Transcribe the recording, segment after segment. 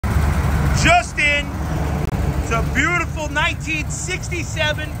just in. It's a beautiful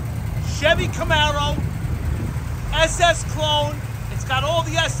 1967 Chevy Camaro SS clone. It's got all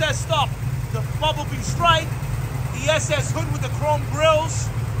the SS stuff. The bumblebee stripe, the SS hood with the chrome grills.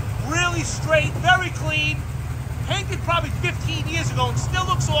 Really straight, very clean. Painted probably 15 years ago and still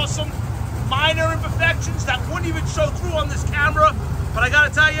looks awesome. Minor imperfections that wouldn't even show through on this camera. But I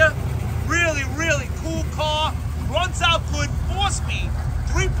gotta tell you, really, really cool car. Runs out good, 4-speed,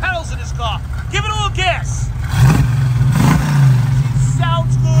 3 pedals in this car. Give it a little gas.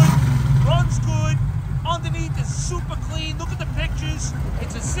 Sounds good, runs good. Underneath is super clean. Look at the pictures.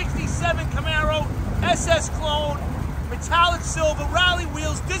 It's a 67 Camaro SS clone, metallic silver, rally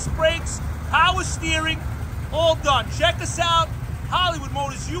wheels, disc brakes, power steering, all done. Check us out,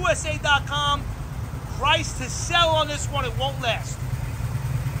 HollywoodMotorsUSA.com. Price to sell on this one, it won't last.